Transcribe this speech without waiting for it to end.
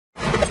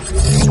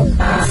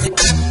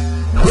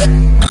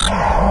Welcome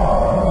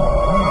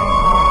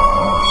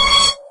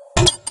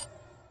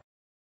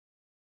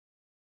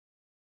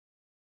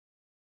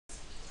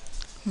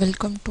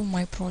to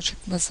my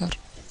project Bazaar.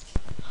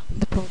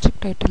 The project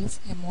title is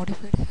a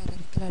modified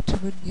hierarchical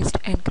attribute-based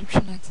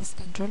encryption access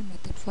control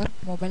method for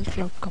mobile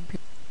cloud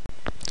computing.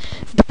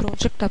 The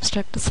project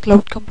abstract is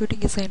cloud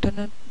computing is an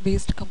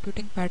internet-based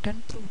computing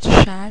pattern through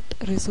which shared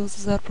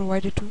resources are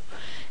provided to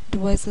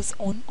devices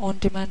on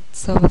on-demand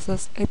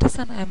services. It is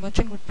an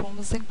emerging but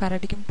promising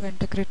paradigm to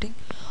integrating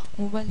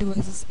mobile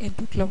devices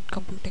into cloud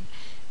computing.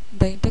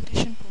 The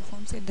integration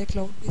performs in the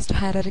cloud-based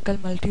hierarchical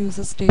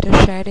multi-user data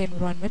shared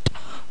environment.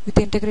 With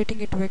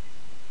integrating it with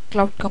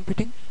cloud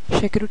computing,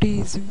 security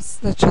issues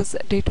such as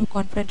data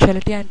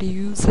confidentiality and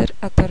user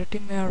authority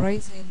may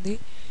arise in the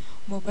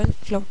mobile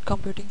cloud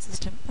computing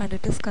system, and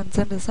it is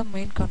concerned as the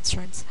main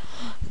constraints.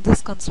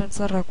 These constraints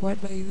are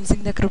required by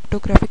using the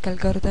cryptographic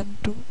algorithm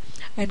to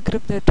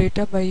encrypt the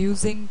data by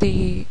using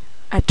the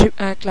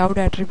cloud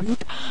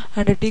attribute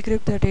and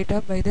decrypt the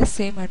data by the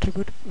same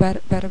attribute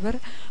wherever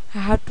I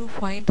had to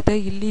find the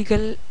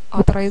illegal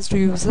authorized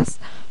users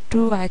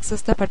to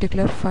access the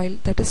particular file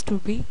that is to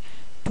be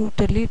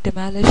totally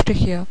demolished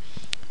here.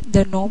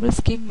 The novel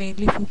scheme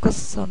mainly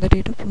focuses on the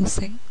data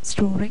processing,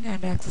 storing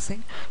and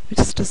accessing, which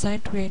is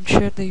designed to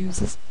ensure the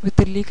users with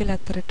the legal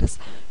authorities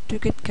to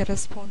get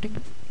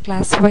corresponding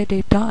classified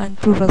data and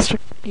to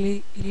restrict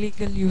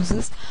illegal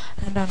users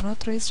and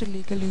unauthorized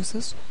legal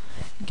users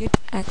get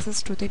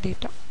access to the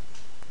data.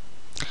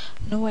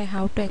 Now I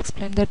have to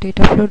explain the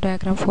data flow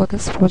diagram for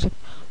this project.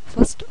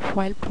 First,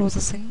 file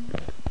processing,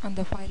 and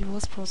the file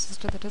was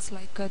processed, that is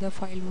like the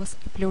file was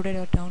uploaded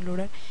or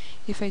downloaded.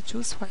 If I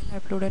choose file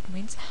uploaded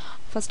means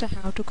first I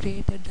have to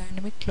create a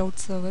dynamic cloud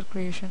server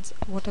creations.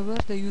 Whatever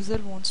the user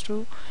wants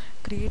to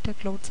create a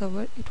cloud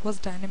server, it was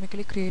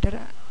dynamically created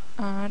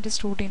and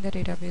stored in the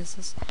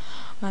databases,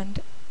 and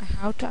I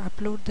have to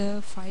upload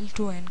the file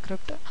to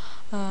encrypt,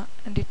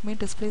 and it may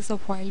display the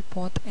file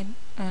path, and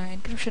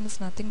encryption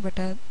is nothing but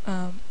a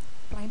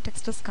plain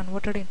text is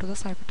converted into the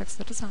ciphertext,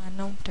 that is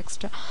unknown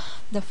text.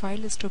 The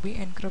file is to be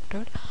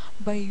encrypted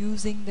by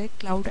using the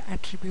cloud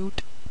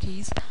attribute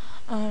keys,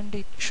 and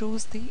it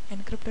shows the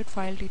encrypted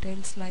file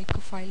details like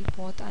file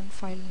path and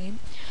file name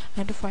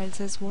and file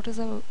size. What is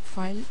a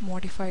file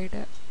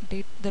modified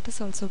date, that is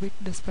also be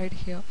displayed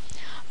here,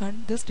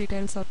 and these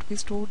details are to be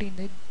stored in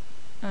the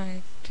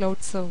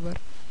cloud server.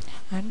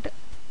 And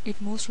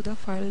it moves to the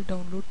file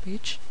download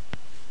page.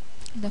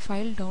 The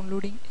file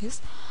downloading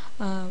is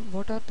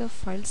what are the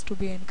files to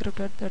be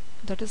encrypted,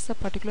 that is the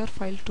particular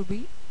file to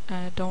be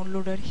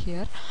downloaded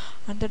here,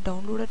 and the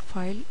downloaded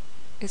file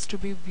is to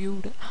be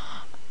viewed.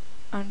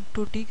 And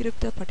to decrypt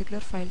the particular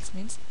files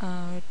means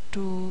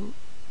to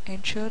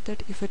ensure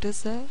that if it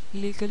is a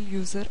legal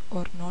user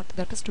or not,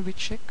 that is to be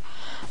checked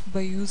by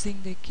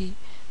using the key.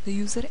 The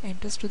user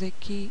enters to the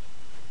key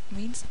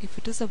means if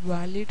it is a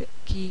valid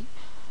key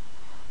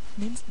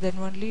means then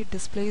only it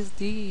displays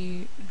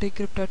the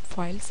decrypted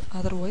files,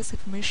 otherwise it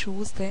may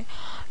shows that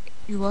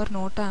you are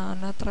not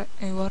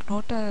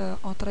a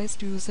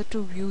authorized user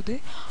to view the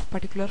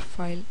particular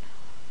file.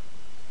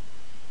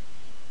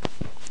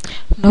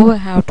 Now I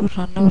have to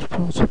run our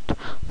project.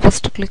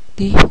 First click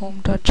the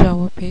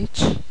home.java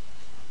page.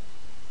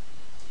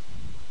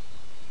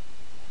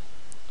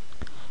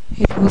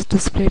 It was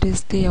displayed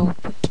as the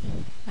output.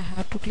 I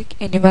have to click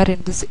anywhere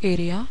in this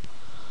area.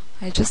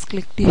 I just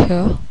clicked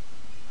here.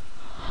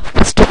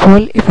 First of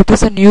all, if it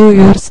is a new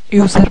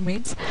user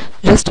means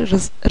just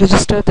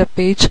register the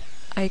page.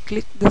 I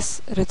click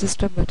this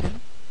register button.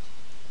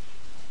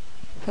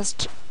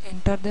 First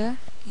enter the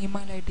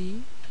email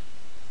ID,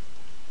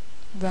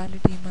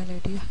 valid email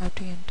ID you have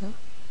to enter.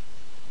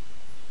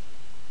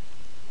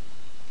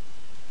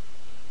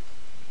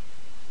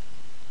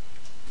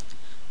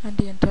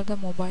 And enter the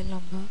mobile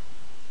number.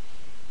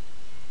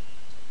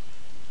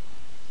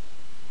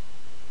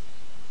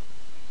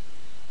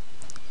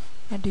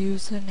 And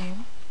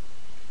username,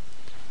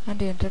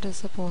 and enter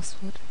as a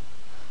password.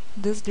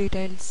 These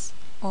details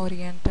are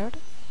entered.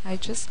 I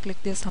just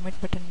click the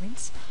submit button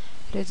means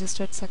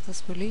registered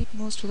successfully. It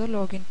moves to the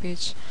login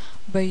page.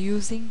 By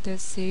using the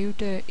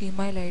saved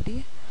email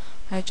ID,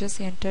 I just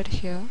entered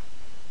here.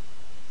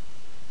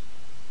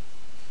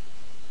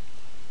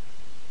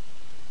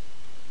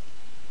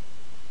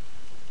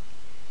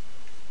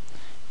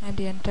 And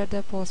enter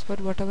the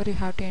password, whatever you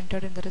have to enter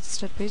in the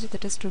registered page,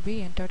 that is to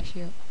be entered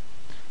here.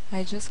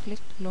 I just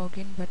clicked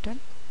login button.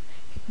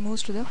 It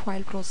moves to the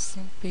file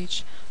processing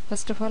page.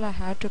 First of all, I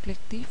have to click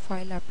the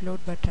file upload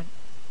button.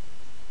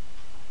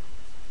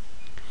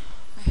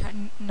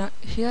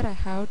 Here I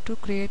have to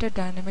create a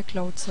dynamic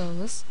cloud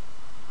service.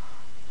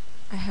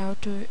 I have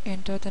to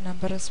enter the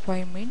number as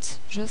 5 means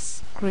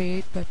just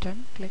create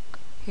button. Click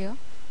here.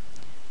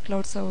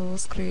 Cloud server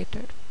was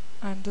created,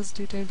 and these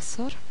details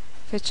are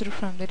fetched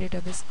from the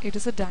database. It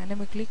is a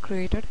dynamically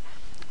created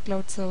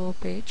cloud server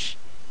page.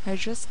 I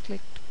just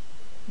clicked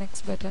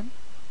next button.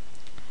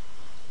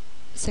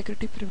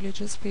 Security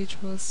privileges page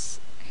was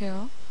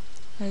here.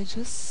 I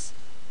just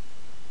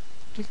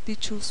click the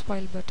choose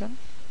file button.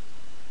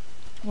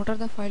 what are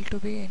the file to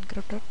be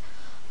encrypted,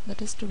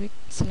 that is to be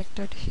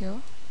selected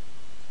here,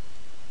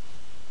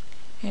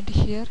 and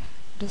here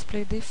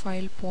display the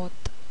file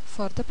path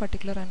for the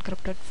particular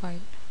encrypted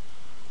file,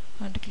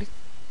 and click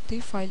the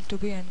file to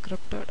be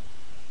encrypted.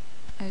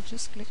 I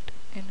just clicked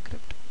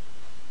encrypt.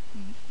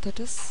 That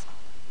is,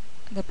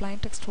 the plain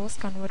text was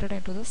converted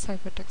into the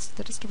ciphertext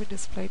that is to be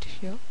displayed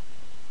here,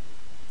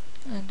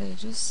 and I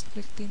just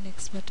click the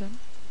next button.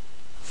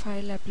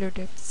 File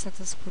uploaded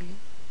successfully.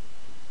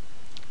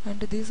 And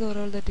these are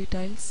all the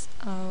details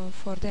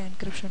for the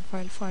encryption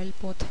file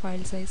path,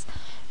 file size,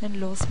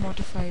 and loss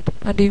modified,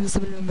 and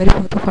usable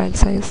memory for the file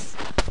size.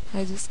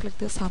 I just click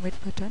the submit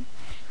button.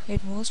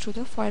 It moves to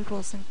the file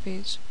processing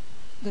page.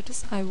 That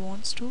is, I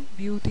want to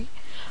view the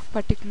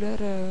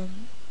particular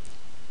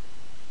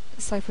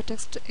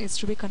ciphertext is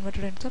to be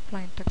converted into the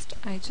plain text.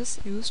 I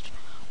just used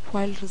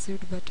file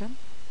received button.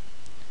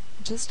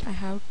 Just I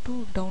have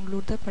to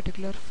download the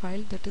particular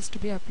file that is to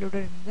be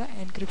uploaded in the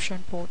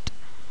encryption port.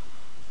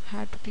 I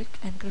had to click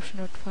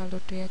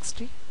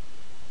encryption.file.txt.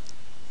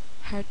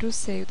 Had to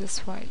save this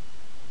file.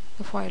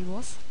 The file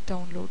was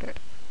downloaded.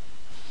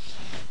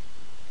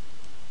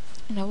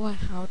 Now I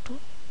have to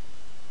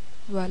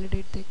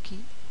validate the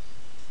key.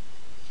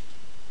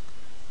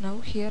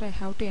 Now here I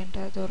have to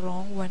enter the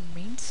wrong one,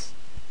 means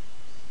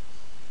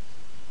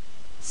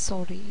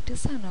sorry, it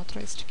is an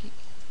unauthorized key.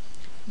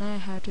 Now I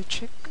have to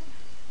check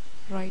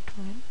right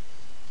one.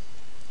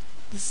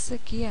 This is a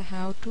key I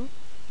have to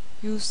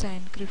use the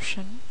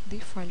encryption, the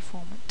file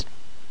format.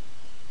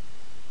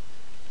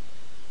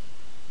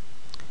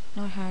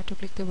 Now I have to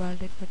click the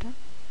validate button.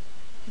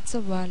 It's a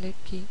valid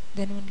key,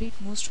 then only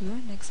it moves to the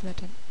next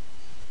button.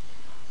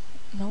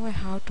 Now I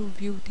have to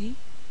view the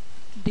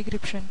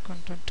decryption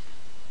content.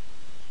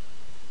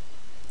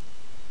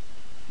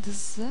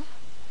 This is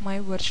my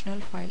original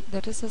file,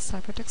 that is a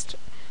ciphertext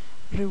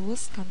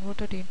reverse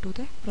converted into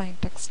the plain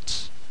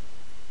text.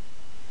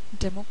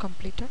 Demo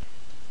completed.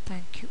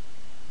 Thank you.